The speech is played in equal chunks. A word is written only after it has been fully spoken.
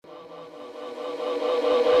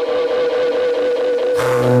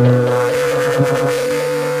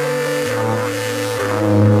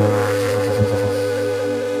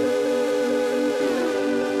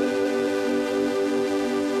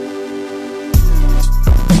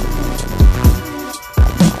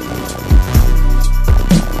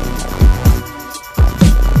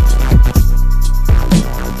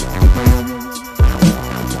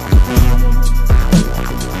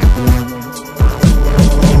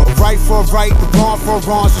right and wrong for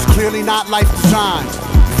wrongs is clearly not life designed.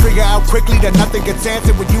 Figure out quickly that nothing gets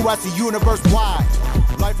answered with you as the universe wide.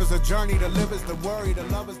 Life is a journey, to live is the worry, to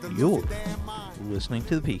love is the You're listening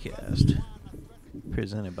to the PeayCast,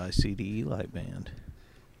 presented by CDE Light Band.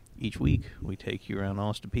 Each week, we take you around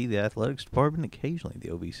Austin Peay, the athletics department, occasionally the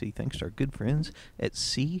OVC, thanks to our good friends at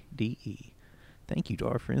CDE. Thank you to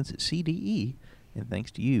our friends at CDE, and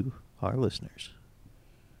thanks to you, our listeners.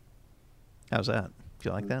 How's that? Do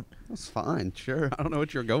you like that? That's fine, sure. I don't know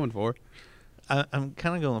what you're going for. I'm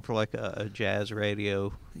kind of going for like a jazz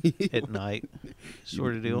radio at night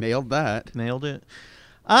sort of deal. Nailed that. Nailed it.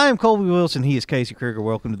 I'm Colby Wilson. He is Casey Krieger.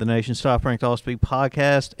 Welcome to the nation's top-ranked Austin Peay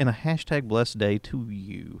podcast, and a hashtag blessed day to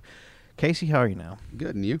you. Casey, how are you now?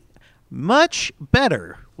 Good, and you? Much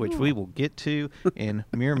better, which we will get to in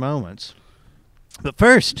mere moments. But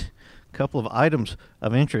first, a couple of items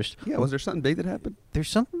of interest. Yeah, was there something big that happened? There's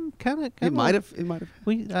something kind of. It might have.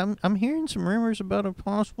 I'm hearing some rumors about a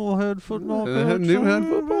possible head football coach. New head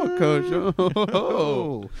football coach.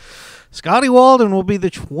 Oh. Scotty Walden will be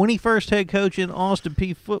the 21st head coach in Austin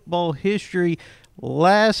Peay football history.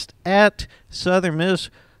 Last at Southern Miss,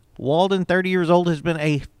 Walden, 30 years old, has been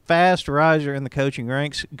a fast riser in the coaching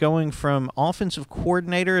ranks, going from offensive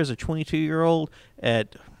coordinator as a 22-year-old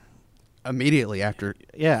at immediately after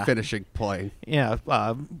finishing playing. Yeah.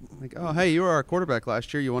 Like, oh, hey, you were our quarterback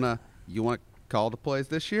last year. You wanna call the plays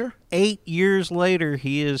this year? 8 years later,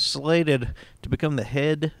 he is slated to become the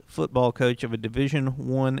head football coach of a Division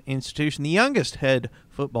I institution, the youngest head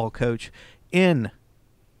football coach in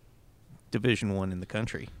Division I in the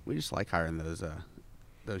country. We just like hiring those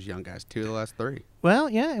young guys, 2 of the last 3. Well,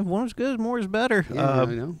 yeah, if one's good, more is better. Yeah, I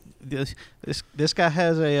know. This guy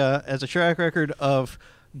has a track record of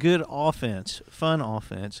good offense, fun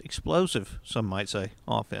offense, explosive, some might say,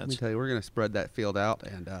 offense. Let me tell you, we're going to spread that field out,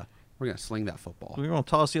 and we're going to sling that football. We're going to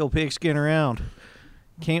toss the old pigskin around.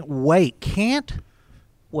 Can't wait. I can't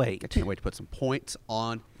wait to put some points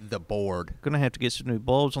on the board. Going to have to get some new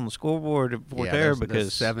bulbs on the scoreboard at Forterra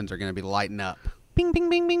because those 7s are going to be lighting up. Bing, bing,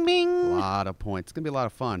 bing, bing, bing. A lot of points. It's going to be a lot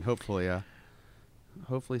of fun. Hopefully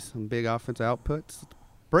some big offense outputs.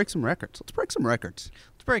 Break some records. Let's break some records.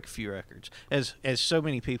 Let's break a few records. As so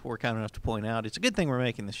many people were kind enough to point out, it's a good thing we're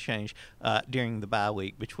making this change during the bye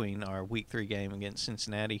week between our Week 3 game against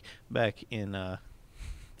Cincinnati back in the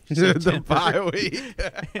bye week.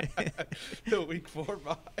 The Week 4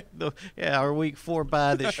 bye. Our Week 4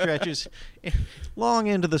 bye that stretches long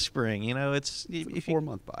into the spring. You know, it's a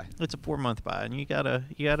 4-month bye. It's a 4-month bye, and you gotta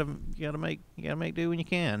make do when you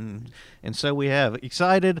can, and so we have.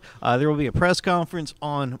 Excited. There will be a press conference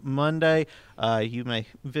on Monday. You may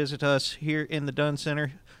visit us here in the Dunn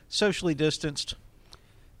Center, socially distanced.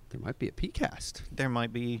 There might be a PeayCast. There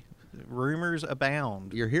might be. Rumors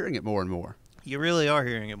abound. You're hearing it more and more. You really are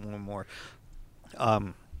hearing it more and more.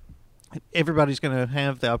 Everybody's going to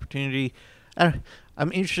have the opportunity.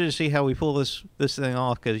 I'm interested to see how we pull this thing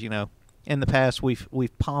off because, you know, in the past we've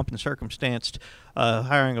pomped and circumstanced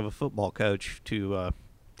hiring of a football coach to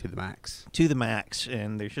the max. To the max,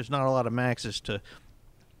 and there's just not a lot of maxes to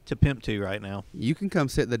pimp to right now. You can come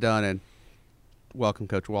sit in the Dunn and welcome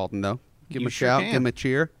Coach Walden, though. Give him a sure shout, can. give him a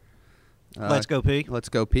cheer. Let's go, Peay. Let's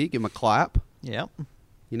go, Peay. Give him a clap. Yep.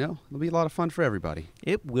 You know, it'll be a lot of fun for everybody.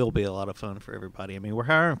 It will be a lot of fun for everybody. I mean, we're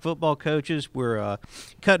hiring football coaches. We're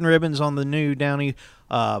cutting ribbons on the new Downey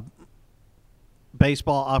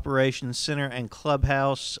baseball operations center and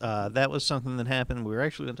clubhouse. That was something that happened. We were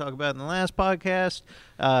actually going to talk about in the last podcast.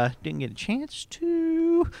 Didn't get a chance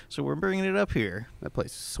to, so we're bringing it up here. That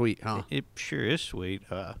place is sweet, huh? It sure is sweet.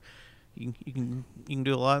 You can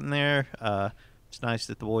do a lot in there. It's nice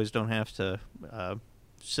that the boys don't have to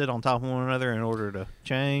sit on top of one another in order to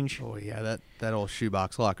change. Oh, yeah, that old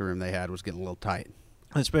shoebox locker room they had was getting a little tight.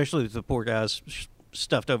 Especially with the poor guys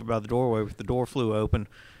stuffed over by the doorway with the door flew open.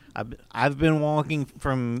 I've been walking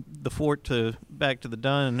from the fort back to the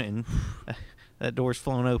Dunn, and that door's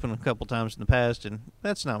flown open a couple times in the past, and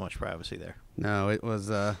that's not much privacy there. No, it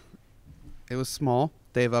was small.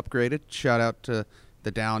 They've upgraded. Shout out to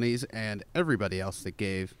the Downies and everybody else that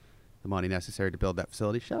gave the money necessary to build that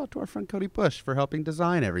facility. Shout out to our friend Cody Bush for helping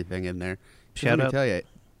design everything in there. Shout out. Let me tell you, it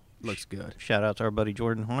looks good. Shout out to our buddy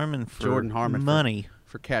Jordan Harmon for money.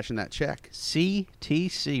 For cashing that check.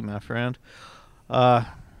 CTC, my friend.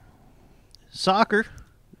 Soccer.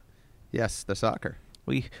 Yes, the soccer.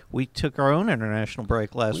 We took our own international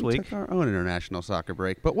break last week. We took our own international soccer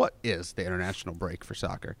break. But what is the international break for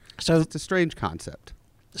soccer? So it's a strange concept.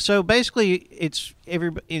 So basically, it's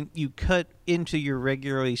you cut into your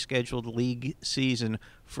regularly scheduled league season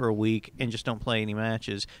for a week and just don't play any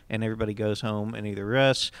matches, and everybody goes home and either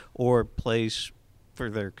rests or plays for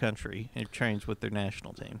their country and trains with their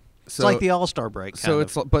national team. It's So- like the All-Star break.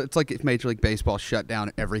 But it's like if Major League Baseball shut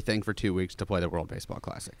down everything for 2 weeks to play the World Baseball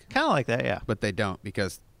Classic. kind of like that, yeah. But they don't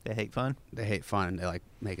because They hate fun. they hate fun and they like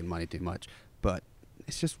making money too much. But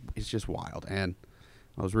it's just wild. And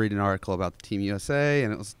I was reading an article about the Team USA,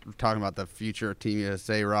 and it was talking about the future Team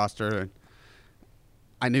USA roster. And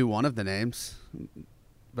I knew one of the names,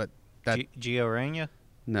 but that Gio Urania?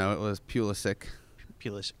 no, it was Pulisic.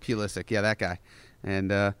 Pulisic. Yeah, that guy. And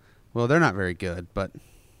well, they're not very good, but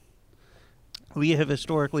We have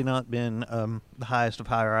historically not been the highest of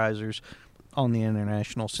high risers on the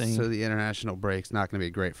international scene. so the international break's not going to be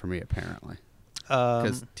great for me apparently,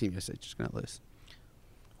 because Team USA is just going to lose.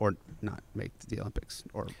 Or not make the Olympics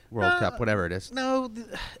or World Cup, whatever it is. No,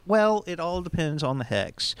 well, it all depends on the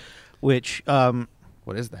hex, which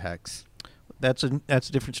What is the hex? that's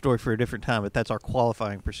a different story for a different time. But that's our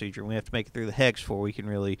qualifying procedure. We have to make it through the hex before we can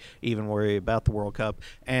really even worry about the World Cup.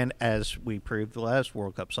 And as we proved the last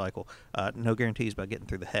World Cup cycle, no guarantees about getting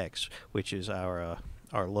through the hex, which is our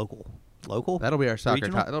local. That'll be our soccer.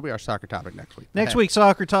 Regional? That'll be our soccer topic next week. Next week's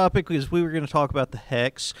soccer topic is we were going to talk about the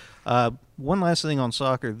hex. One last thing on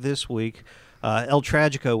soccer this week. El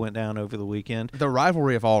Tragico went down over the weekend. The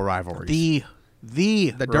rivalry of all rivalries.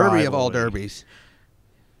 The derby of all rivalry. derbies.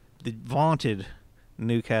 The vaunted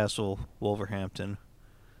Newcastle Wolverhampton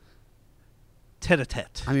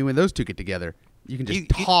tete-a-tete. I mean, when those two get together, you can just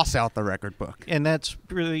toss out the record book. And that's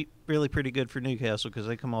really, really pretty good for Newcastle because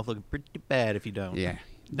they come off looking pretty bad if you don't. Yeah.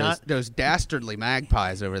 Not Those dastardly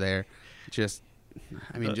magpies over there just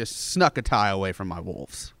snuck a tie away from my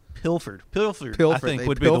Wolves. Pilfered, I think, They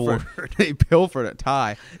would be the pilfered. word. They pilfered a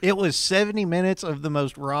tie. It was 70 minutes of the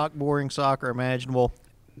most rock-boring soccer imaginable.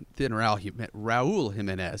 Then Raul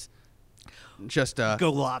Jimenez, just a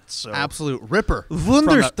Golazzo. absolute ripper.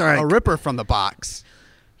 Wunderstrike. A ripper from the box.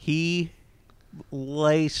 He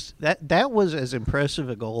laced that. That was as impressive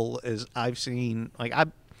a goal as I've seen. Like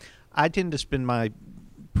I tend to spend my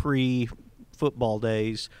pre-football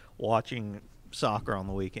days watching soccer on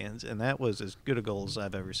the weekends, and that was as good a goal as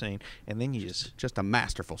I've ever seen. And then you just a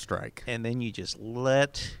masterful strike. And then you just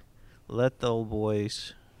let the old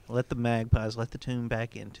boys, let the Magpies, let the tune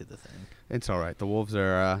back into the thing. It's all right. The Wolves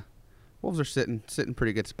are sitting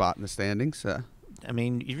pretty good spot in the standings. I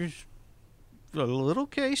mean, there's a little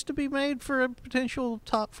case to be made for a potential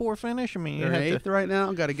top 4 finish. I mean, you they're have eighth right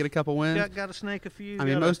now. Got to get a couple wins. got to snake a few. I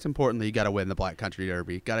mean, most importantly, you got to win the Black Country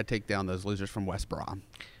Derby. Got to take down those losers from West Brom.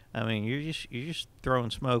 I mean, you're just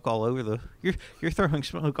throwing smoke all over the you're throwing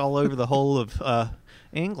smoke all over the whole of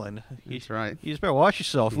England. That's right. You just better watch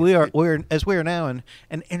yourself. We are now an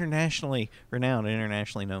internationally renowned,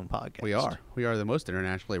 internationally known podcast. We are the most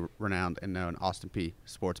internationally renowned and known Austin Peay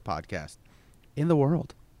sports podcast in the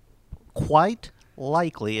world. Quite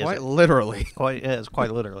likely, Quite literally. Quite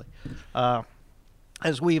literally.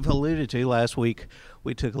 As we've alluded to last week,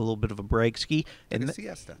 we took a little bit of a break ski and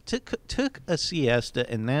siesta. Took a siesta,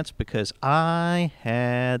 and that's because I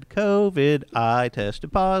had COVID. I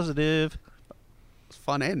tested positive. It's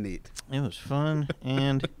fun and neat. It was fun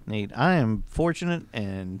and neat. I am fortunate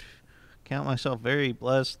and count myself very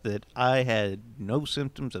blessed that I had no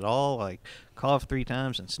symptoms at all. I coughed 3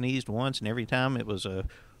 times and sneezed once, and every time it was a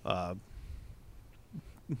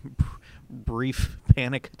brief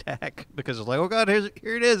panic attack because it's like, oh God,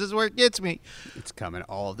 here it is. This is where it gets me. It's coming.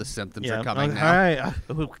 All of the symptoms are coming now. All right.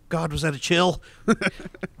 Oh God, was that a chill?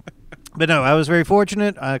 But no, I was very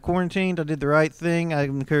fortunate. I quarantined. I did the right thing. I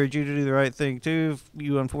encourage you to do the right thing too. If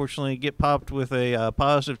you unfortunately get popped with a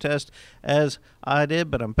positive test, as I did,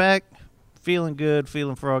 but I'm back, feeling good,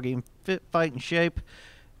 feeling froggy, fit, fighting shape,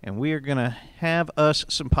 and we are gonna have us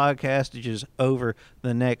some podcastages over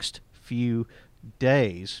the next few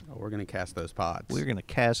days. Oh, we're going to cast those pods. We're going to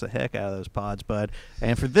cast the heck out of those pods, bud.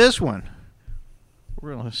 And for this one,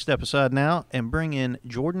 we're going to step aside now and bring in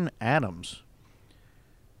Jordan Adams,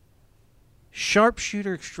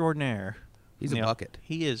 sharpshooter extraordinaire. He's a bucket.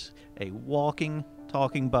 He is a walking,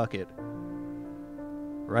 talking bucket.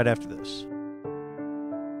 Right after this.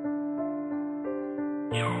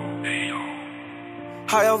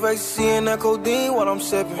 High off ecstasy and that codeine while I'm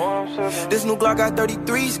sipping. This new Glock got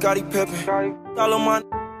 33, Scottie Pippen. All of my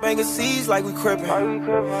banging C's like we crippin'.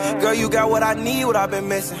 Girl, you got what I need, what I've been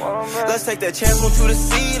missing. Let's take that chance, want you to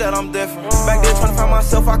see that I'm different. Back there trying to find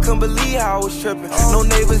myself, I couldn't believe how I was tripping. No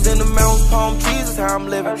neighbors in the mountains, palm trees is how I'm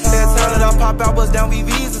living. That time that I pop out, bust down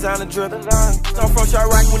VVs is how I'm dripping. I'm from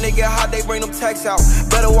Chirac, when they get hot, they bring them texts out.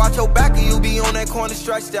 Better watch your back or you be on that corner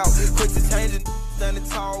stretched out. Quick to change it. standing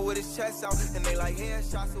tall with his chest out, and they like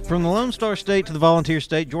headshots. From the Lone Star State to the Volunteer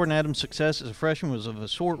State, Jordan Adams' success as a freshman was of a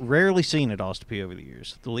sort rarely seen at Austin Peay over the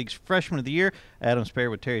years. The league's freshman of the year, Adams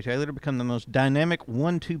paired with Terry Taylor to become the most dynamic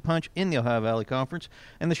 1-2 punch in the Ohio Valley Conference,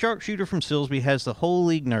 and the sharpshooter from Silsbee has the whole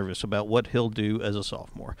league nervous about what he'll do as a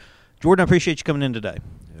sophomore. Jordan, I appreciate you coming in today.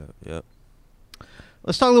 Yep.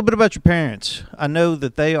 Let's talk a little bit about your parents. I know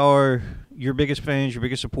that they are your biggest fans, your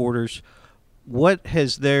biggest supporters. What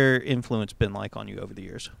has their influence been like on you over the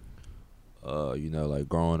years? Like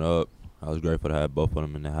growing up, I was grateful to have both of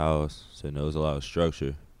them in the house. So there was a lot of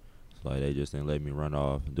structure. It's like they just didn't let me run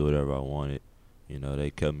off and do whatever I wanted.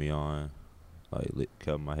 They kept me on,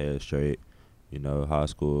 kept my head straight. High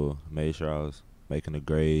school, made sure I was making the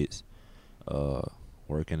grades,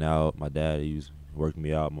 working out. My dad, he was working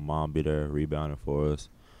me out. My mom be there rebounding for us.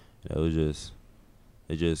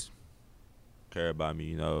 They just cared about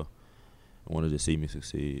me, wanted to see me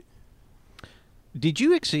succeed. Did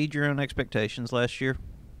you exceed your own expectations last year?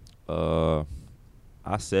 I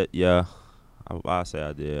say I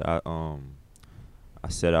did. I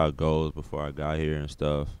set out goals before I got here and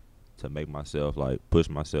stuff to make myself push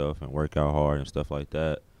myself and work out hard and stuff like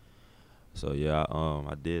that. So yeah,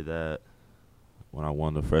 I did that when I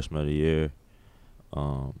won the freshman of the year.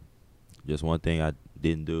 Just one thing I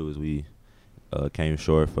didn't do is we came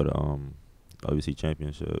short for the OVC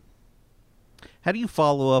championship. How do you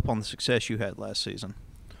follow up on the success you had last season?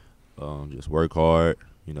 Just work hard,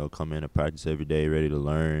 come in and practice every day, ready to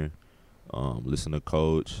learn, listen to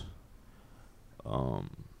coach,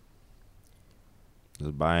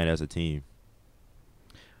 just buy in as a team.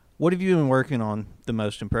 What have you been working on the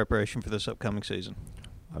most in preparation for this upcoming season?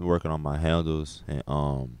 I've been working on my handles and,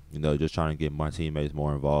 just trying to get my teammates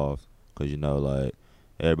more involved because,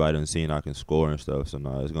 everybody done seen I can score and stuff. So,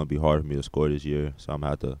 no, it's going to be hard for me to score this year. So, I'm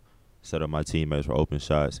going to have to set up my teammates for open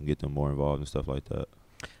shots and get them more involved and stuff like that.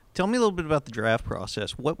 Tell me a little bit about the draft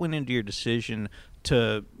process. What went into your decision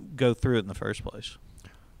to go through it in the first place?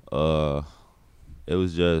 It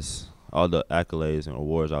was just all the accolades and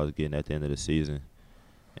awards I was getting at the end of the season.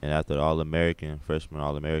 And after the All-American, freshman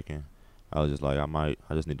All-American, I was just like, I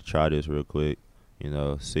just need to try this real quick,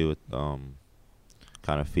 see what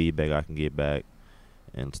kind of feedback I can get back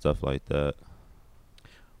and stuff like that.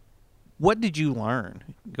 What did you learn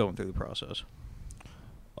going through the process?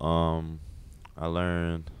 I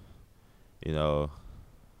learned, it was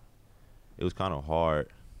kind of hard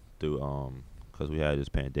through because we had this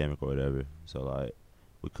pandemic or whatever. So,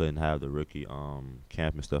 we couldn't have the rookie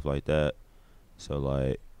camp and stuff like that.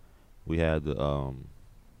 So, we had the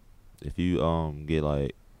if you get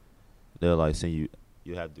they'll send you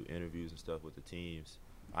have to do interviews and stuff with the teams.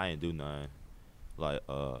 I didn't do none.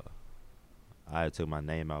 I took my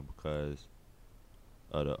name out because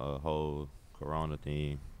of the whole Corona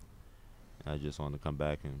thing. I just wanted to come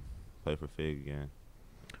back and play for Fig again.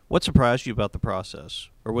 What surprised you about the process?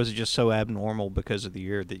 Or was it just so abnormal because of the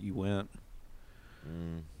year that you went?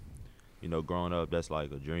 Growing up, that's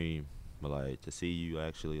like a dream. But, to see you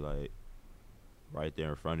actually, right there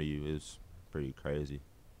in front of you is pretty crazy.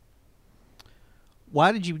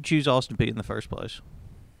 Why did you choose Austin Peay in the first place?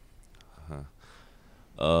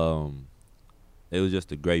 It was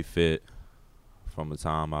just a great fit from the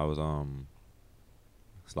time I was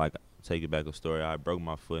it's like, take it back a story. I broke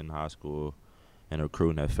my foot in high school and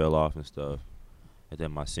recruiting that fell off and stuff. And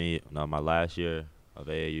then my last year of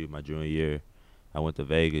AAU, my junior year, I went to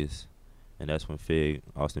Vegas, and that's when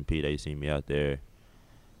Austin Peay, they seen me out there.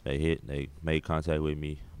 They made contact with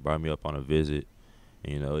me, brought me up on a visit,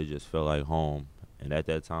 and, it just felt like home. And at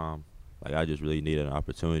that time, I just really needed an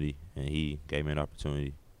opportunity, and he gave me an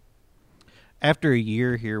opportunity. After a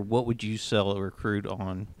year here, what would you sell a recruit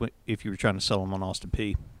on if you were trying to sell them on Austin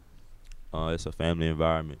Peay? It's a family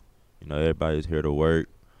environment. Everybody's here to work.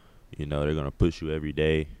 They're going to push you every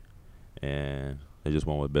day, and they just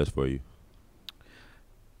want what's best for you.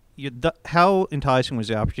 How enticing was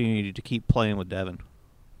the opportunity to keep playing with Devin?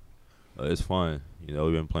 It's fun. We've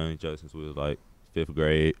been playing each other since we was 5th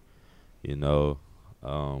grade. We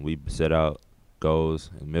set out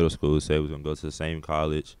goals in middle school, said we was going to go to the same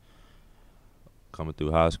college. Coming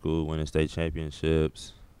through high school, winning state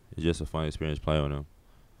championships. It's just a fun experience playing with him.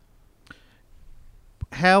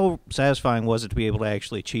 How satisfying was it to be able to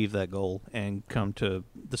actually achieve that goal and come to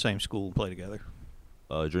the same school and play together?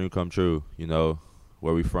 Dream come true.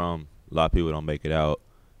 Where we from, a lot of people don't make it out.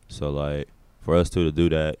 So, for us to do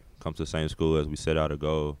that, come to the same school as we set out a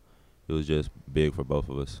goal, it was just big for both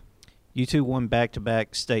of us. You two won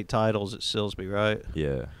back-to-back state titles at Silsbee, right?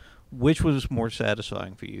 Yeah. Which was more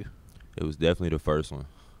satisfying for you? It was definitely the first one.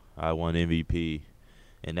 I won MVP,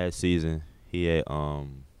 and that season he had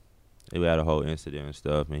we had a whole incident and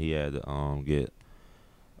stuff, and he had to get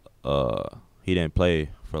he didn't play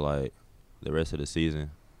for like the rest of the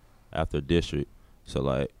season after district. So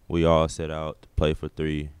like we all set out to play for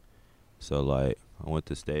 3. So like I went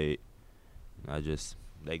to state. And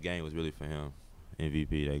that game was really for him.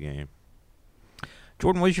 MVP that game.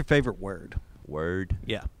 Jordan, what is your favorite word? Word?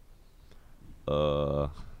 Yeah. I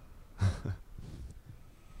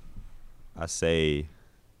say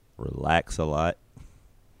relax a lot.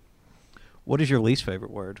 What is your least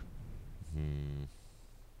favorite word?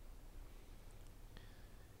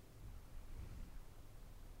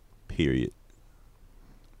 Period.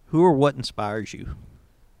 Who or what inspires you?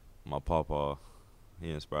 My pawpaw.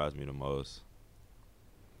 He inspires me the most.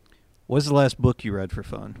 What's the last book you read for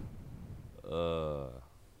fun?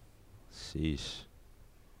 Sheesh.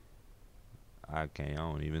 I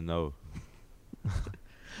don't even know.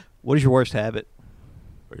 What is your worst habit?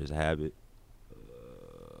 Worst habit?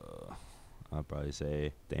 I'd probably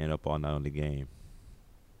say staying up all night on the game.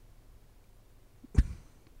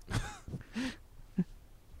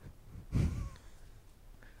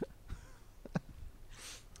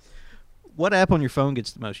 What app on your phone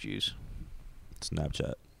gets the most use?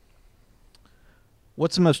 Snapchat.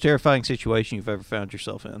 What's the most terrifying situation you've ever found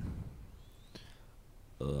yourself in?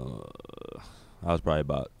 I was probably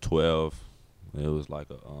about 12. It was like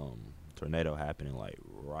a tornado happening like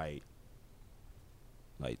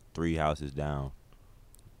 3 houses down.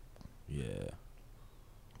 Yeah.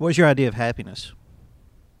 What's your idea of happiness?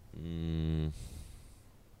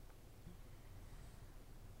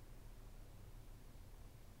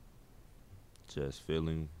 Just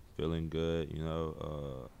feeling good,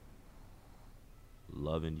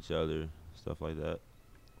 loving each other, stuff like that.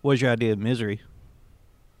 What's your idea of misery?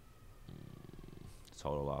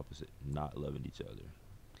 Total opposite. Not loving each other.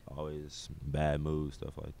 Always bad moods,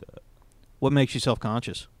 stuff like that. What makes you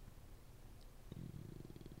self-conscious?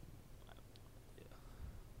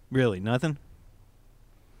 Really, nothing?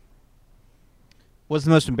 What's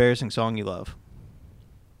the most embarrassing song you love?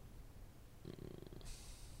 I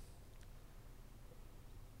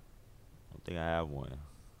don't think I have one.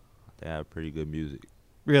 I think I have pretty good music.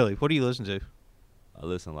 Really? What do you listen to? I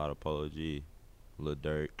listen a lot of Polo G, Lil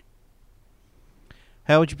Durk.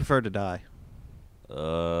 How would you prefer to die?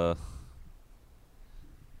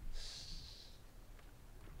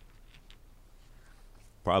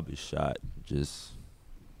 Probably shot. Just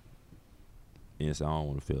I don't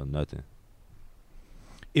want to feel nothing.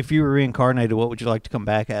 If you were reincarnated, what would you like to come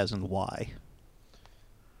back as and why?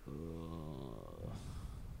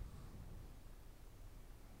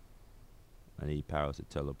 I need powers to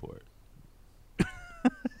teleport.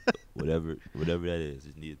 whatever that is,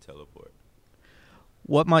 just need to teleport.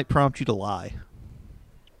 What might prompt you to lie?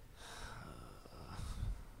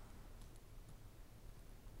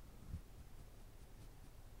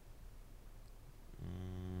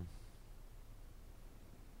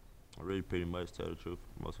 I really pretty much tell the truth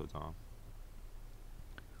most of the time.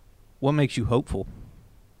 What makes you hopeful?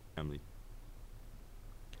 Family.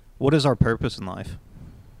 What is our purpose in life?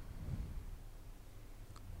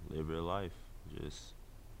 Live your life. Just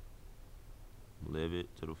live it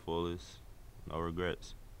to the fullest. No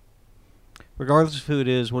regrets. Regardless of who it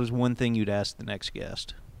is, what is one thing you'd ask the next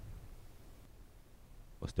guest?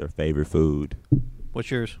 What's their favorite food? What's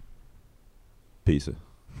yours? Pizza.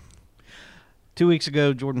 2 weeks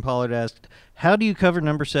ago, Jordan Pollard asked, how do you cover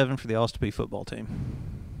number 7 for the Ossipee football team?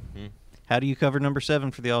 How do you cover number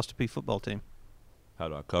 7 for the Ossipee football team? How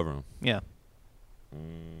do I cover them? Yeah.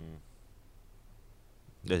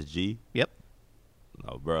 That's G? Yep.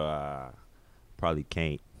 No, bro, I probably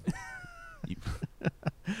can't.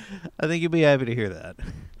 I think you'll be happy to hear that.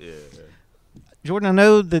 Yeah. Jordan, I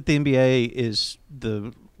know that the NBA is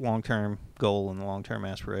the long-term goal and the long-term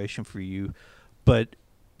aspiration for you, but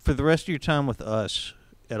for the rest of your time with us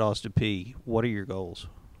at Ossipee, what are your goals?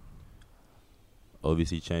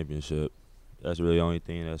 OVC championship. That's really the only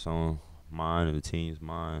thing that's on mine and the team's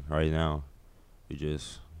mind right now. We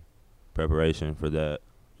just preparation for that,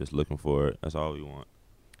 just looking for it. That's all we want.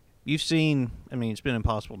 You've seen, I mean, it's been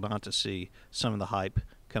impossible not to see some of the hype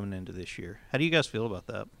coming into this year. How do you guys feel about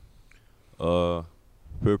that? Feel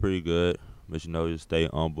pretty good, but just stay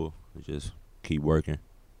humble and just keep working.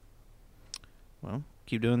 Well,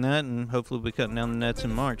 keep doing that, and hopefully we'll be cutting down the nets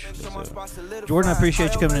in March. So, Jordan, I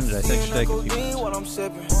appreciate you coming in today. Thanks for taking a few minutes.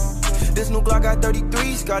 This new Glock got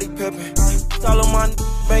 33, Scotty Pippen. All of my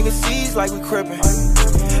banging C's like we crippin'.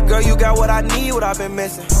 Girl, you got what I need, what I've been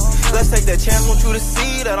missing. Let's take that chance, want you to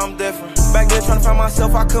see that I'm different. Back there trying to find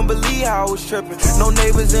myself, I couldn't believe how I was tripping. No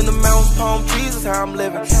neighbors in the mountains, palm trees is how I'm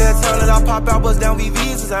living. That time that I pop out, bust down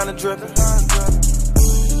VVs is how I'm dripping.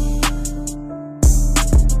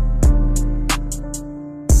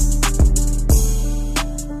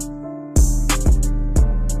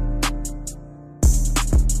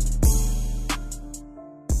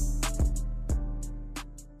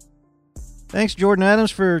 Thanks, Jordan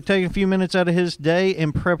Adams, for taking a few minutes out of his day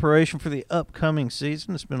in preparation for the upcoming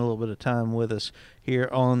season. Spent a little bit of time with us here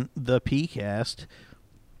on the PeayCast.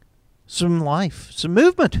 Some life, some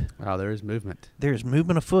movement. Oh, there is movement. There's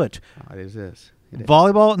movement afoot. Oh, it is. It is.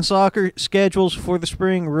 Volleyball and soccer schedules for the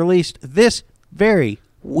spring released this very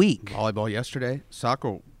week. Volleyball yesterday.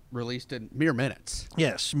 Soccer released in mere minutes.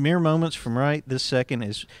 Yes, mere moments from right this second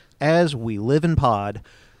is as we live in pod.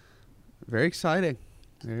 Very exciting.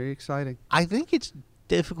 Very exciting. I think it's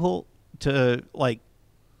difficult to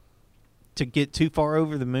get too far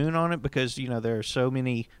over the moon on it because, there are so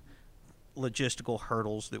many logistical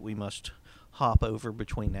hurdles that we must hop over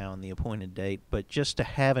between now and the appointed date. But just to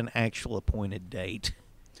have an actual appointed date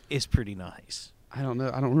is pretty nice. I don't know.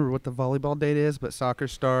 I don't remember what the volleyball date is, but soccer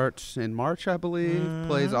starts in March, I believe.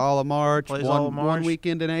 Plays all of March. One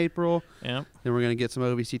weekend in April. Yep. Then we're going to get some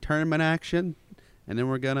OVC tournament action, and then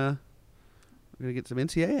we're gonna get some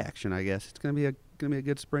NCAA action. I guess it's gonna be a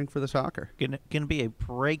good spring for the soccer. Gonna be a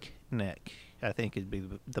breakneck. I think would be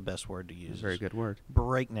the best word to use. Very good word.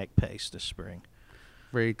 Breakneck pace this spring.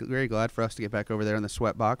 Very very glad for us to get back over there in the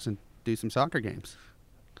sweat box and do some soccer games.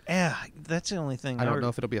 Yeah, that's the only thing. I don't know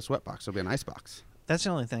if it'll be a sweat box. It'll be an ice box. That's the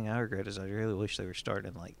only thing I regret is I really wish they were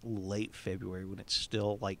starting late February when it's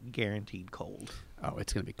still guaranteed cold. Oh,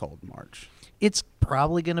 it's going to be cold in March. It's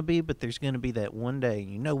probably going to be, but there's going to be that one day,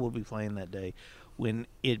 we'll be playing that day, when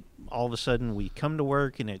all of a sudden we come to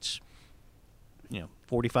work and it's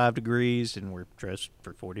 45 degrees and we're dressed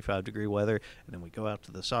for 45-degree weather, and then we go out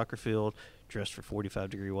to the soccer field dressed for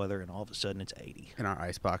 45-degree weather, and all of a sudden it's 80. And our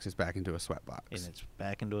ice box is back into a sweat box. And it's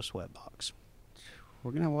back into a sweat box.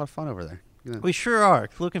 We're going to have a lot of fun over there. We sure are.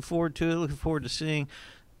 Looking forward to it. Looking forward to seeing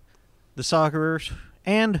the soccerers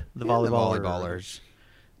and the volleyballers.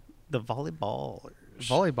 The volleyballers.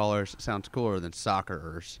 Volleyballers sounds cooler than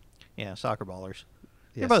soccerers. Yeah, soccer ballers.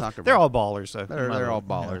 Yeah, they're all ballers, though. They're all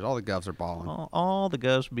ballers. Yeah. All the govs are balling. All the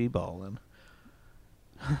govs be balling.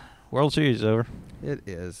 World Series is over. It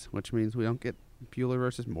is, which means we don't get Bueller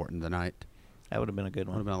versus Morton tonight. That would have been a good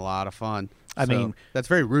one. Would have been a lot of fun. I mean, that's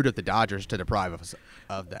very rude of the Dodgers to deprive us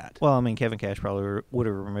of that. Well, Kevin Cash probably would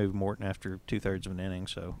have removed Morton after 2/3 of an inning.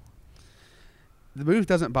 So the move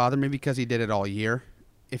doesn't bother me because he did it all year.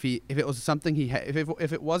 If it was something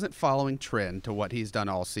if it wasn't following trend to what he's done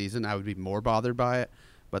all season, I would be more bothered by it.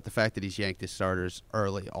 But the fact that he's yanked his starters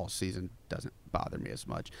early all season doesn't bother me as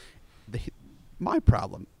much. My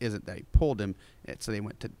problem isn't that he pulled him; it's that he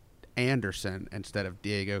went to Anderson instead of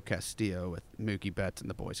Diego Castillo with Mookie Betts and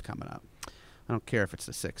the boys coming up. I don't care if it's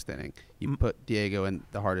the 6th inning. You put Diego in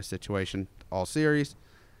the hardest situation all series.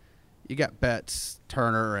 You got Betts,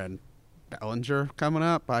 Turner, and Bellinger coming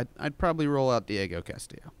up. I'd probably roll out Diego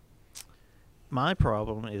Castillo. My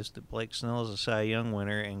problem is that Blake Snell is a Cy Young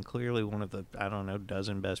winner and clearly one of the,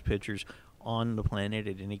 dozen best pitchers on the planet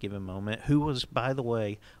at any given moment, who was, by the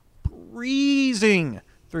way, breezing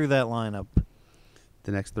through that lineup.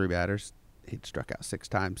 The next 3 batters, he'd struck out 6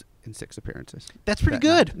 times in 6 appearances. That's pretty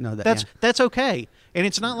good. That's okay. And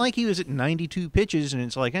it's not like he was at 92 pitches and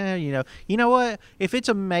it's like, you know what? If it's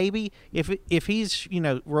a maybe, if he's,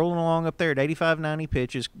 rolling along up there at 85, 90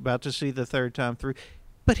 pitches, about to see the 3rd time through,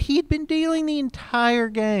 but he'd been dealing the entire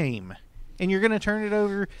game. And you're going to turn it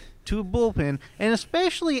over to a bullpen, and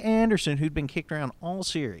especially Anderson, who'd been kicked around all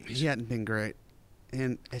series. He hadn't been great.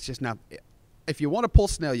 And it's just not – if you want to pull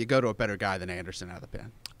Snell, you go to a better guy than Anderson out of the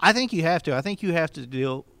pen. I think you have to. I think you have to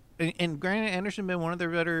deal – and granted, Anderson been one of their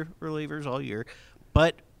better relievers all year,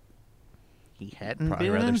 but he hadn't probably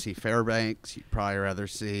been – rather see Fairbanks. You'd probably rather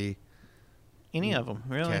see – any of them,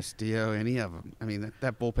 really. Castillo, any of them. I mean,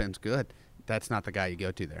 that bullpen's good. That's not the guy you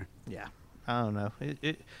go to there. Yeah. I don't know.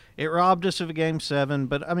 It robbed us of a Game 7,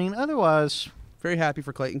 but, otherwise – very happy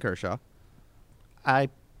for Clayton Kershaw. I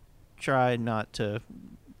try not to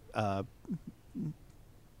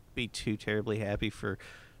be too terribly happy for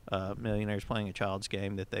millionaires playing a child's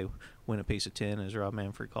game that they win a piece of tin, as Rob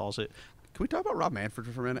Manfred calls it. Can we talk about Rob Manfred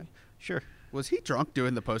for a minute? Sure. Was he drunk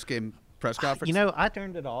doing the post-game press conference? I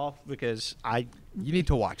turned it off because You need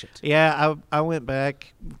to watch it. Yeah, I went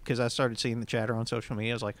back because I started seeing the chatter on social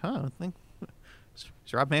media. I was like,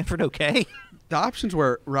 is Rob Manfred okay? The options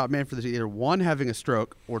were Rob Manfred is either 1, having a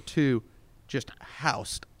stroke, or 2, just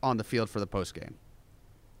housed on the field for the postgame.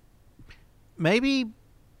 Maybe.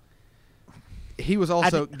 He was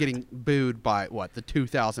also getting booed by, the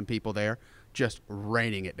 2,000 people there, just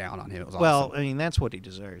raining it down on him. It was awesome. That's what he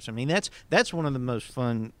deserves. That's one of the most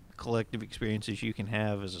fun collective experiences you can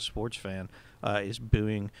have as a sports fan, is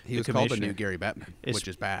booing He was called the new Gary Bettman, which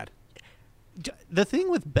is bad. The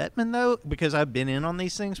thing with Bettman, though, because I've been in on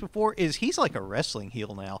these things before, is he's like a wrestling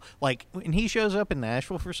heel now. Like, when he shows up in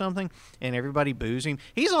Nashville for something and everybody boos him,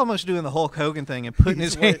 he's almost doing the Hulk Hogan thing and putting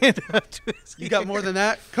his hand up to his You got more than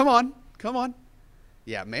that? Come on.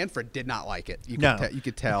 Yeah, Manfred did not like it. You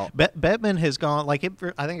could tell. Bettman has gone, like,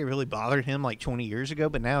 I think it really bothered him like 20 years ago,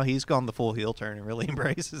 but now he's gone the full heel turn and really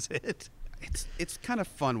embraces it. It's kind of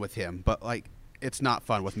fun with him, but, like, it's not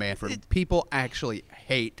fun with Manfred. People actually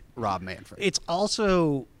hate Rob Manfred. It's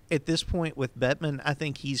also, at this point with Bettman, I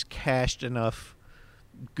think he's cashed enough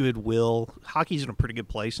goodwill. Hockey's in a pretty good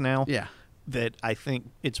place now. Yeah. That I think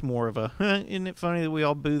it's more of a, isn't it funny that we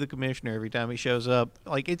all boo the commissioner every time he shows up?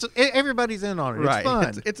 Like, everybody's in on it. Right. It's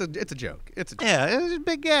fun. It's a joke. It's a joke. Yeah, it's a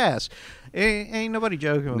big gas. Ain't nobody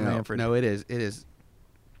joking with Manfred. No, it is. It is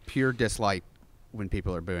pure dislike when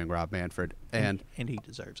people are booing Rob Manfred, and he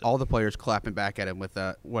deserves it. All the players clapping back at him with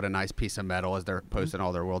what a nice piece of metal as they're posting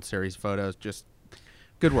all their World Series photos. Just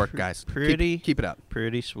good work, guys. Keep it up.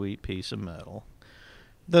 Pretty sweet piece of metal.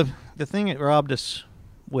 The thing that robbed us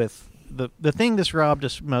with the thing that's robbed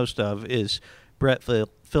us most of is Brett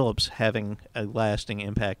Phillips having a lasting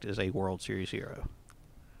impact as a World Series hero.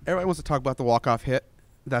 Everybody wants to talk about the walk-off hit.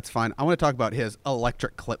 That's fine. I want to talk about his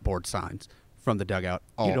electric clipboard signs from the dugout.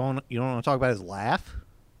 You don't want to talk about his laugh?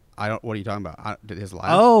 I don't. What are you talking about? His laugh?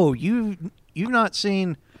 Oh, you've not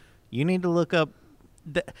seen. You need to look up.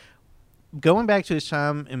 Going back to his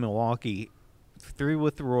time in Milwaukee, through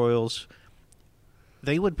with the Royals,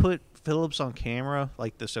 they would put Phillips on camera,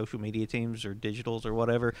 like the social media teams or digitals or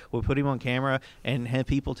whatever, would put him on camera and have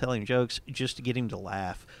people tell him jokes just to get him to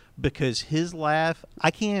laugh. Because his laugh, I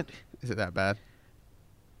can't. Is it that bad?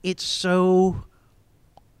 It's so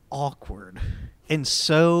awkward and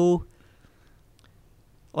so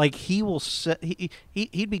like he will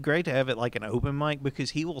he'd be great to have it like an open mic, because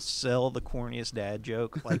he will sell the corniest dad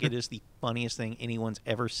joke like it is the funniest thing anyone's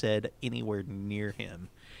ever said anywhere near him.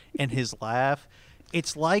 And his laugh,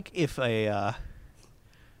 it's like if the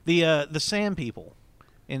Sand People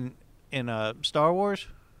in Star Wars,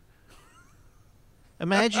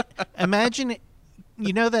 imagine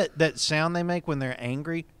you know that sound they make when they're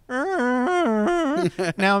angry.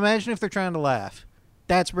 Now imagine if they're trying to laugh.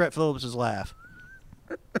 That's Brett Phillips' laugh.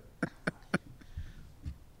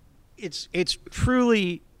 It's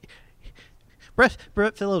truly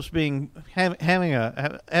Brett Phillips having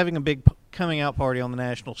a big coming out party on the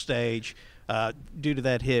national stage due to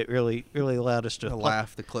that hit really allowed us to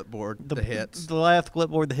laugh, the clipboard, the hits, the laugh, the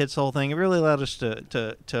clipboard, the hits, the whole thing. It really allowed us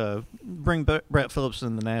to bring Brett Phillips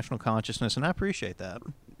in the national consciousness, and I appreciate that.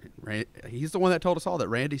 He's the one that told us all that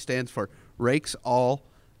Randy stands for rakes all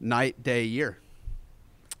night, day, year.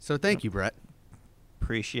 So thank you, Brett.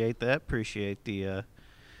 Appreciate that. Appreciate the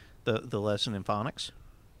lesson in phonics.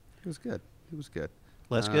 It was good.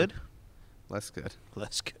 Less good? Less good.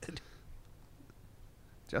 Less good.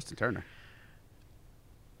 Justin Turner.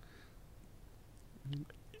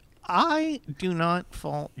 I do not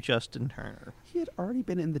fault Justin Turner. He had already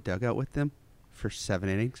been in the dugout with them for 7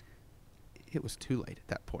 innings. It was too late at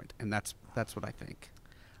that point, and that's what I think.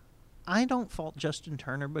 I don't fault Justin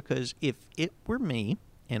Turner, because if it were me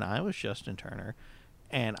and I was Justin Turner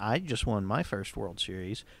and I just won my first World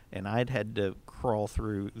Series and I'd had to crawl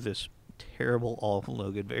through this terrible, awful,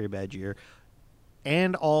 no good, very bad year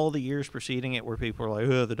and all the years preceding it where people were like,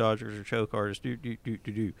 oh, the Dodgers are choke artists,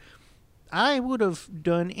 do. I would have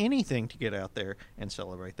done anything to get out there and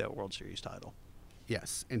celebrate that World Series title.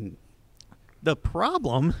 Yes, and the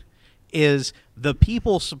problem is the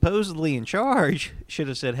people supposedly in charge should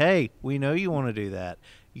have said, hey, we know you want to do that.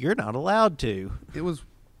 You're not allowed to. It was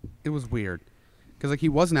weird. Because, like, he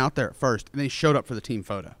wasn't out there at first, and then he showed up for the team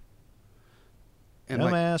photo. And no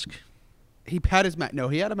mask. He had his mask. No,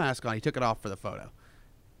 he had a mask on. He took it off for the photo.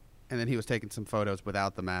 And then he was taking some photos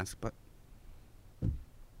without the mask. But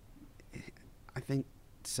I think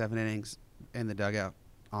 7 innings in the dugout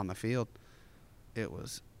on the field, it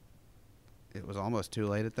was almost too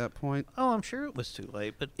late at that point. Oh, I'm sure it was too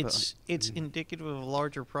late, but it's indicative of a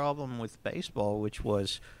larger problem with baseball, which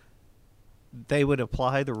was they would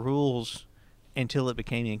apply the rules until it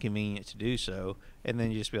became inconvenient to do so, and then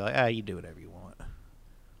you just be like, you do whatever you want.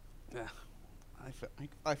 Yeah,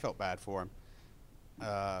 I felt bad for him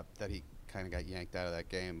that he kind of got yanked out of that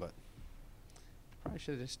game, but probably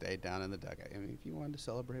should have just stayed down in the dugout. I mean, if you wanted to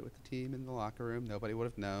celebrate with the team in the locker room, nobody would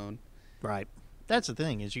have known. Right. That's the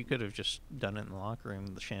thing, is you could have just done it in the locker room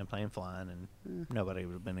with the champagne flying, and nobody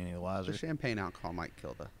would have been any the wiser. The champagne alcohol might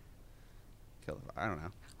kill the I don't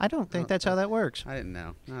know. I don't think that's how that works. I didn't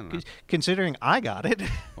know. I don't know. Considering I got it.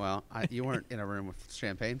 Well, you weren't in a room with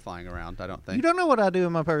champagne flying around, I don't think. You don't know what I do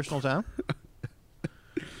in my personal time.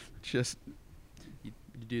 Just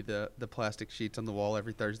do the plastic sheets on the wall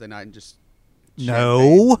every Thursday night and just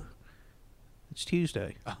No. It's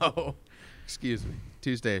Tuesday. Oh, excuse me.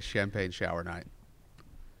 Tuesday is champagne shower night.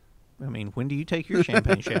 I mean, when do you take your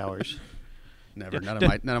champagne showers? Never. None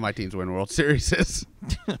of my teams win World Series.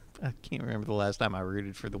 I can't remember the last time I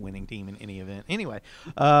rooted for the winning team in any event. Anyway,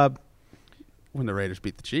 When the Raiders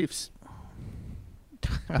beat the Chiefs.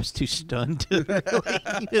 I was too stunned to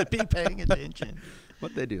really be paying attention.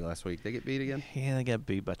 What'd they do last week? They get beat again? Yeah, they got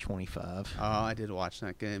beat by 25. Oh, I did watch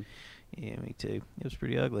that game. Yeah, me too. It was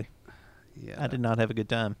pretty ugly. Yeah. I did not have a good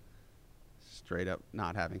time. Straight up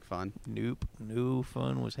not having fun. Nope. No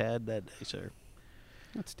fun was had that day, sir.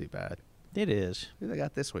 That's too bad. It is. Who they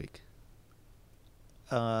got this week?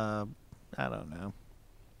 I don't know.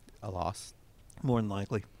 A loss. More than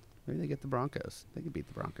likely. Maybe they get the Broncos. They could beat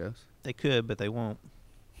the Broncos. They could, but they won't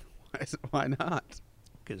Why not?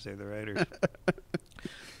 because they're the Raiders.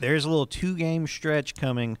 There's a little 2-game stretch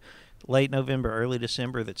coming late November, early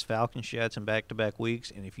December that's Falcons, Jets, and back-to-back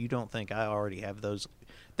weeks. And if you don't think I already have those,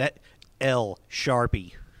 that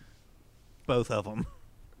Sharpie, both of them.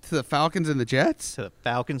 To the Falcons and the Jets? To the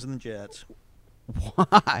Falcons and the Jets.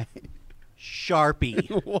 Why? Sharpie.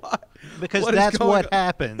 What? Because What is that's going what on?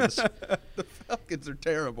 happens. The Falcons are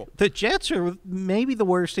terrible. The Jets are maybe the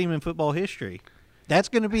worst team in football history. That's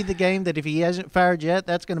going to be the game that if he hasn't fired yet,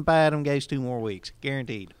 that's going to buy Adam Gase 2 more weeks.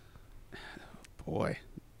 Guaranteed. Boy,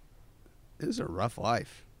 this is a rough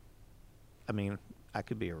life. I mean, I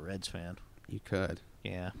could be a Reds fan. You could.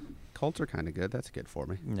 Yeah. Colts are kind of good. That's good for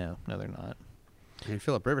me. No, they're not. I mean,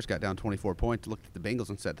 Phillip Rivers got down 24 points, looked at the Bengals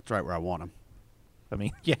and said, that's right where I want them. I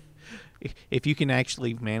mean, yeah. If you can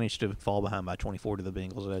actually manage to fall behind by 24 to the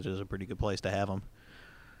Bengals, that is a pretty good place to have them.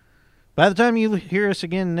 By the time you hear us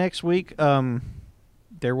again next week,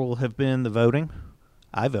 there will have been the voting.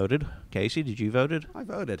 I voted. Casey, did you vote? I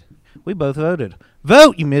voted. We both voted.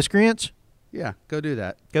 Vote, you miscreants! Yeah, go do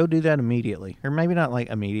that. Go do that immediately. Or maybe not like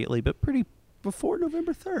immediately, but pretty. Before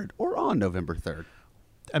November 3rd or on November 3rd.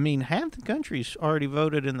 I mean, half the country's already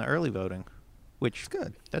voted in the early voting, which It's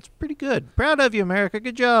good. that's pretty good. Proud of you, America.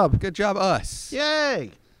 Good job. Good job, us.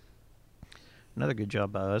 Yay! Another good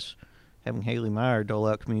job by us, having Haley Meyer dole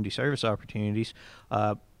out community service opportunities.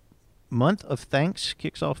 Month of Thanks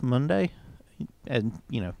kicks off Monday, and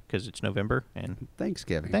because it's November and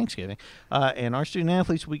Thanksgiving. Thanksgiving. And our student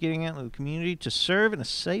athletes will be getting out into the community to serve in a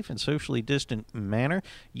safe and socially distant manner.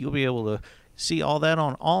 You'll be able to see all that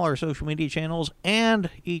on all our social media channels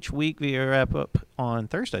and each week via wrap-up on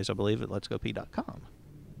Thursdays, I believe, at letsgop.com.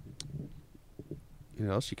 You know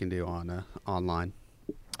what else you can do on online?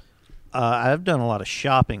 I've done a lot of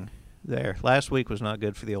shopping there. Last week was not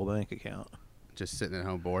good for the old bank account. Just sitting at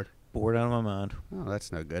home bored? Bored out of my mind. Oh,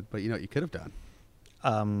 that's no good. But you know what you could have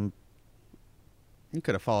done? You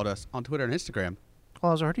could have followed us on Twitter and Instagram.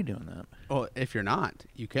 Well, I was already doing that. Well, if you're not,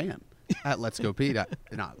 you can. At not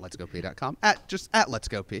letsgop.com. At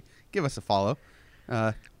letsgop. Give us a follow.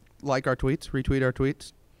 Like our tweets, retweet our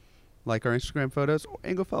tweets, like our Instagram photos,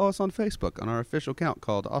 and go follow us on Facebook on our official account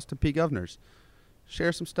called Austin P. Governors.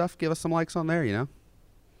 Share some stuff. Give us some likes on there,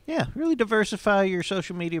 Yeah, really diversify your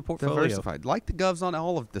social media portfolio. Diversified. Like the govs on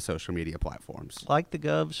all of the social media platforms. Like the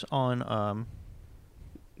govs on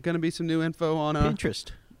Going to be some new info on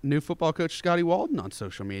Pinterest. New football coach Scotty Walden on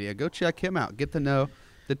social media. Go check him out. Get to know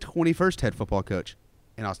the 21st head football coach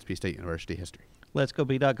in Austin Peay State University history.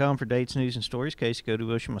 Let'sGoBee.com for dates, news, and stories. Casey Cody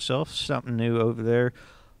Bush and myself. Something new over there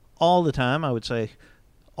all the time. I would say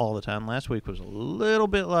all the time. Last week was a little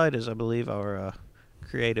bit light, as I believe our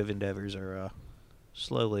creative endeavors are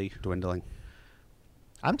slowly Dwindling.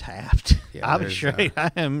 I'm tapped. Yeah, I'm there's, straight.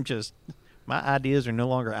 I am just. My ideas are no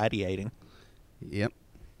longer ideating. Yep.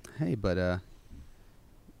 Hey, but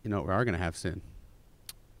you know what we are going to have soon?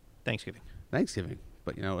 Thanksgiving. Thanksgiving.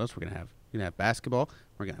 But you know what else we're going to have? We're going to have basketball.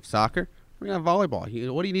 We're going to have soccer. We're going to have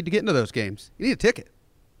volleyball. What do you need to get into those games? You need a ticket.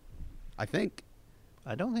 I think.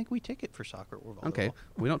 I don't think we ticket for soccer or volleyball. Okay.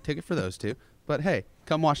 We don't ticket for those two. But hey,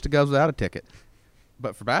 come watch the Govs without a ticket.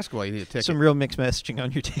 But for basketball, you need a ticket. Some real mixed messaging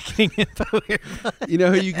on your ticketing info here. You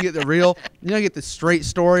know who you can get get the straight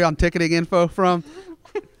story on ticketing info from?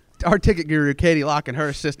 Our ticket guru, Katie Locke, and her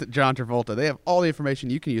assistant, John Travolta. They have all the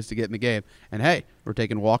information you can use to get in the game. And hey, we're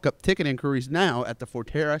taking walk-up ticket inquiries now at the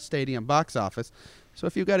Forterra Stadium box office. So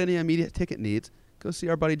if you've got any immediate ticket needs, go see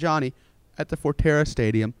our buddy Johnny at the Forterra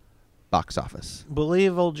Stadium box office.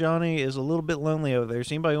 Believe old Johnny is a little bit lonely over there.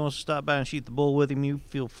 So anybody wants to stop by and shoot the bull with him, you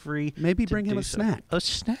feel free. Maybe to bring him do a so. snack. A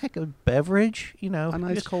snack, a beverage, A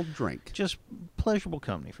nice cold drink. Just pleasurable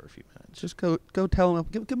company for a few minutes. Just go tell him,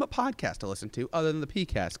 give him a podcast to listen to other than the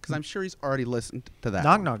PeayCast, because I'm sure he's already listened to that.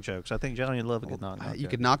 Knock jokes. I think Johnny would love a good knock You joke.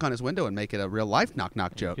 could knock on his window and make it a real life knock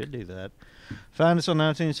joke. You could do that. Find us on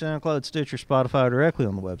iTunes, SoundCloud, Stitcher, Spotify, or directly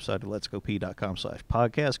on the website at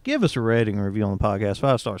letsgop.com/podcast. Give us a rating and review on the podcast.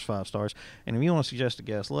 5 stars, 5 stars. And if you want to suggest a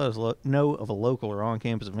guest, let us know of a local or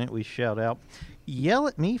on-campus event we shout out. Yell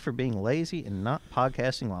at me for being lazy and not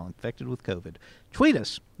podcasting while infected with COVID. Tweet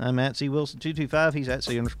us. I'm at CWilson225. He's at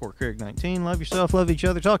C_Craig19. Love yourself. Love each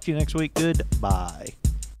other. Talk to you next week. Goodbye.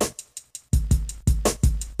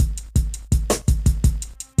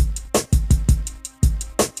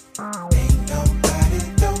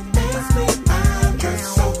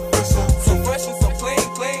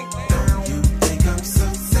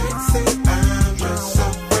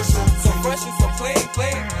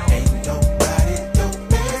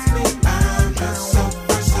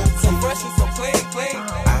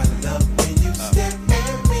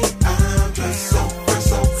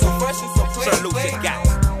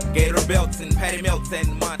 Patty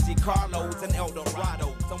Melton, Monte Carlos, and El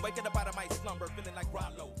Dorado. So I'm waking up out of my slumber feeling like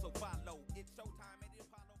Rollo.